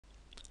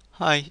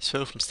Hi, it's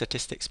Phil from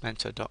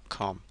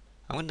statisticsmentor.com.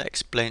 I'm going to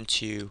explain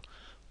to you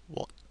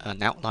what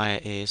an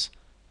outlier is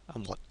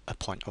and what a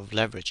point of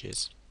leverage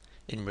is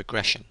in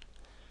regression.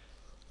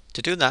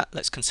 To do that,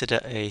 let's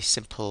consider a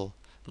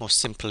most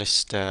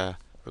simplest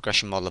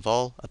regression model of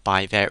all, a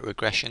bivariate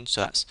regression. So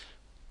that's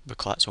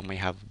when we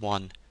have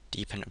one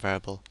dependent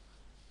variable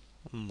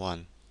and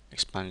one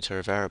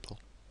explanatory variable.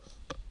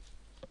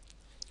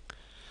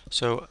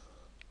 So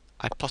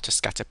I plot a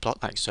scatter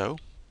plot like so.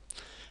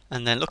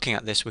 And then looking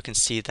at this, we can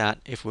see that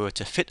if we were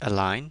to fit a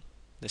line,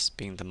 this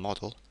being the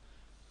model,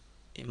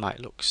 it might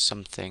look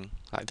something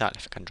like that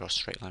if I can draw a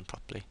straight line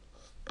properly.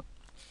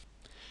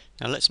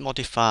 Now let's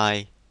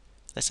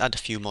add a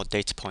few more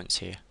data points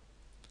here.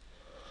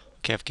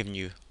 Okay, I've given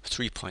you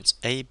 3 points,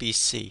 A, B,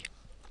 C.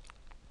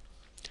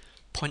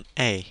 Point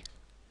A,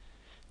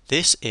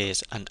 this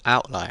is an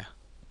outlier.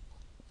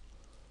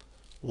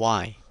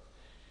 Why?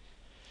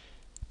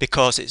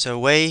 Because it's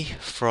away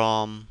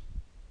from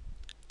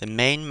the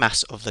main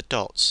mass of the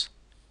dots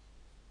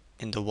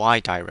in the Y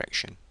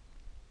direction.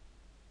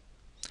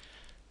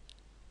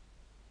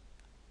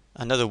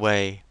 Another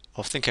way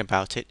of thinking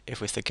about it, if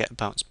we forget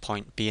about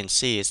point B and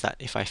C, is that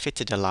if I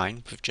fitted a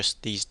line with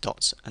just these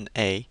dots and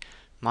A,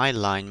 my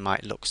line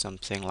might look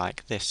something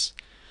like this.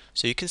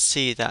 So you can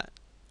see that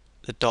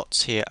the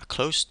dots here are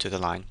close to the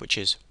line, which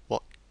is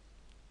what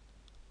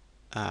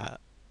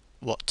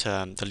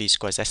the least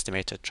squares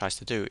estimator tries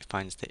to do. It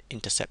finds the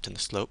intercept and the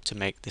slope to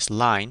make this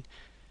line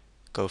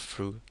go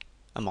through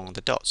among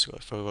the dots,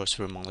 goes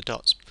through among the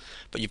dots.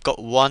 But you've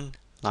got one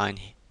line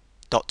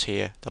dot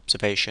here, the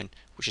observation,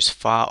 which is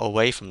far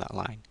away from that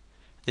line.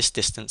 This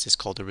distance is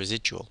called a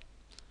residual.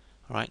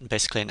 Alright, and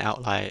basically an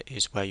outlier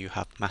is where you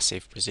have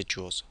massive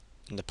residuals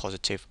in the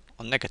positive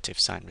or negative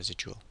sign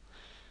residual.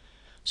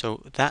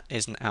 So that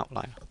is an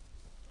outlier.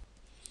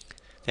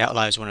 The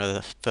outlier is one of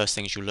the first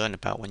things you learn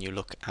about when you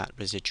look at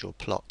residual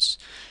plots.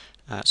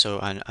 So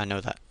I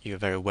know that you're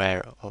very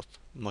aware of,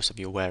 most of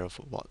you are aware of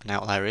what an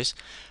outlier is.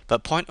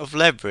 But point of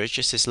leverage,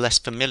 this is less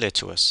familiar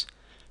to us.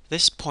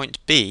 This point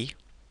B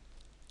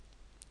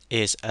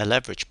is a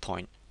leverage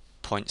point.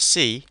 Point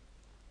C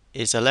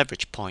is a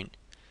leverage point.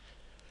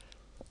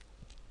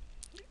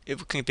 If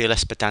we can be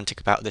less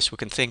pedantic about this, we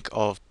can think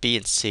of B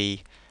and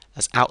C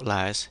as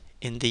outliers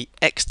in the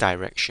x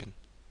direction.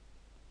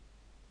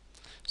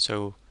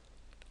 So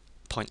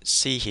point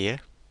C here,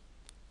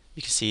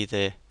 you can see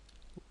the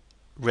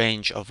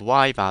range of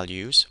y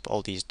values for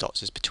all these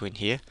dots is between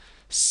here.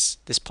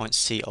 This point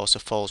C also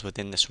falls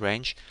within this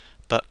range,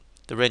 but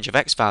the range of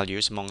x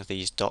values among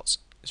these dots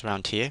is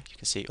around here. You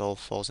can see it all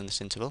falls in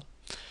this interval,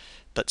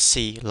 but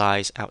C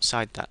lies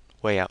outside that,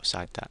 way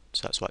outside that,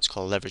 so that's why it's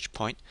called a leverage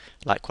point.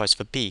 Likewise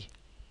for B,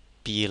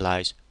 B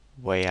lies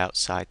way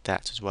outside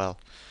that as well.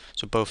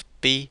 So both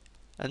B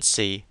and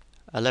C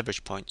are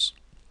leverage points.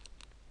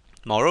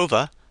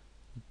 Moreover,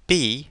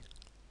 B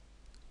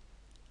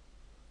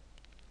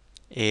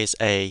is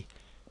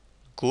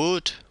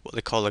what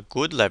they call a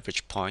good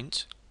leverage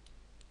point,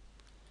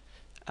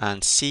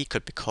 and C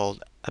could be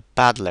called a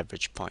bad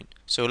leverage point.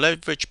 So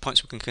leverage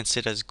points we can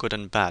consider as good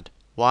and bad.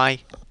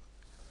 Why?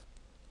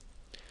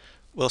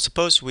 Well,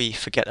 suppose we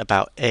forget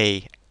about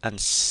A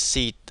and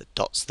C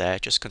dots there,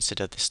 just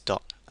consider this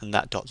dot and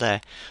that dot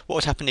there. What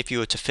would happen if you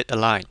were to fit a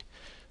line?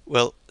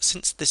 Well,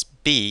 since this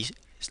B,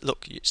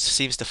 look, it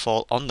seems to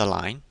fall on the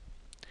line,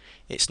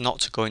 it's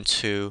not going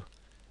to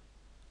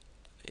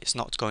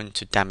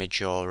damage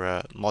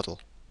your model.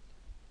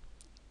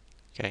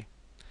 Okay.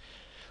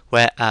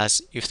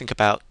 Whereas you think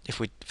about, if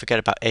we forget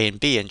about A and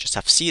B and just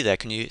have C there,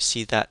 can you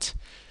see that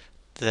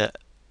the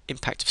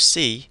impact of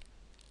C,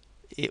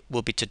 it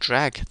will be to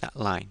drag that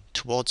line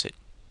towards it.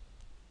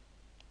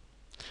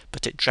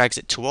 But it drags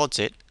it towards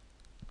it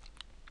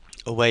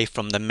away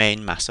from the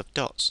main mass of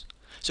dots.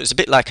 So it's a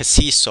bit like a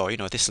seesaw. You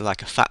know, this is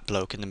like a fat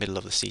bloke in the middle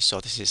of the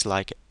seesaw. This is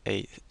like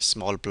a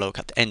small bloke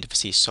at the end of a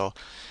seesaw.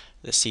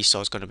 The seesaw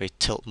is going to be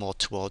tilt more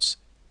towards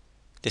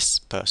this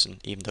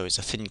person, even though he's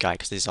a thin guy,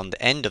 because he's on the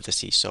end of the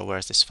seesaw,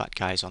 whereas this fat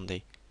guy is on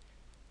the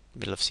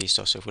middle of the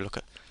seesaw. So if we look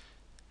at,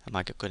 am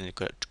I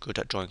good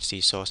at drawing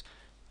seesaws?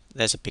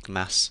 There's a big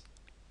mass,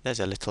 there's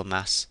a little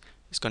mass.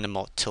 It's going to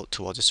more tilt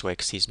towards this way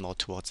because he's more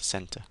towards the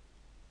center.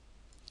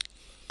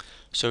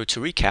 So to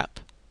recap,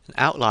 an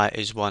outlier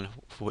is one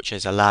for which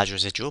is a large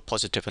residual,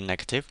 positive and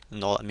negative,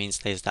 and all that means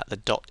is that the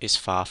dot is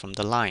far from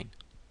the line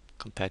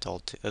compared to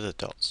all the other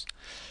dots.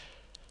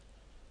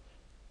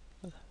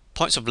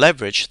 Points of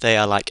leverage, they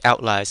are like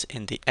outliers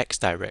in the x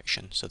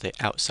direction, so they're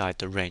outside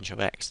the range of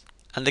x,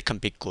 and they can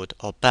be good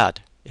or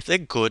bad. If they're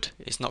good,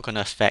 it's not going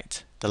to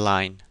affect the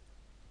line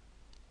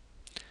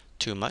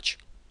too much,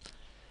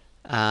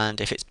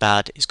 and if it's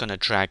bad, it's going to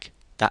drag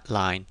that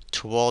line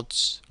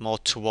more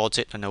towards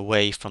it and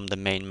away from the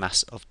main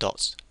mass of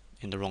dots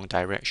in the wrong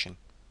direction.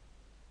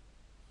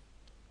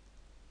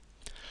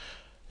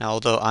 Now,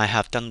 although I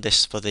have done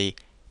this for the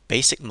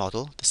basic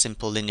model, the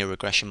simple linear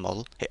regression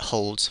model, it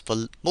holds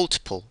for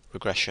multiple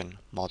regression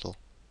model.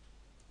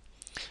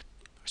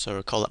 So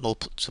recall that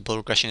multiple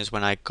regression is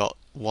when I got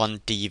one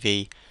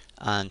DV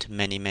and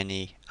many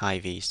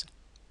IVs.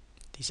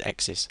 these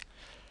x's,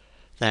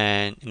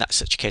 then in that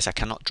such a case I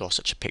cannot draw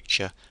such a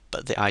picture,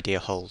 but the idea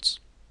holds.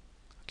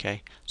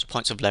 Okay, so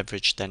points of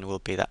leverage then will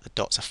be that the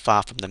dots are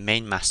far from the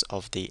main mass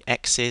of the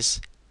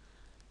x's,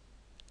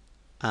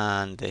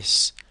 and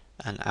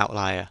an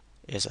outlier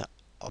is an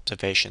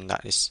observation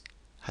that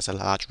has a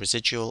large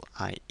residual,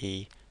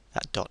 i.e.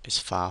 that dot is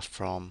far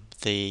from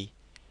the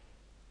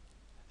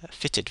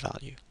fitted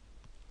value.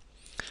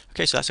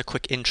 Okay, so that's a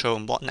quick intro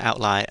on what an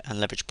outlier and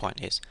leverage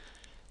point is.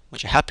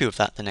 Once you're happy with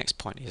that, the next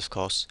point is, of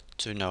course,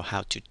 to know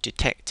how to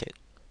detect it.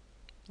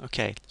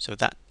 Okay, so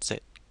that's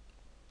it.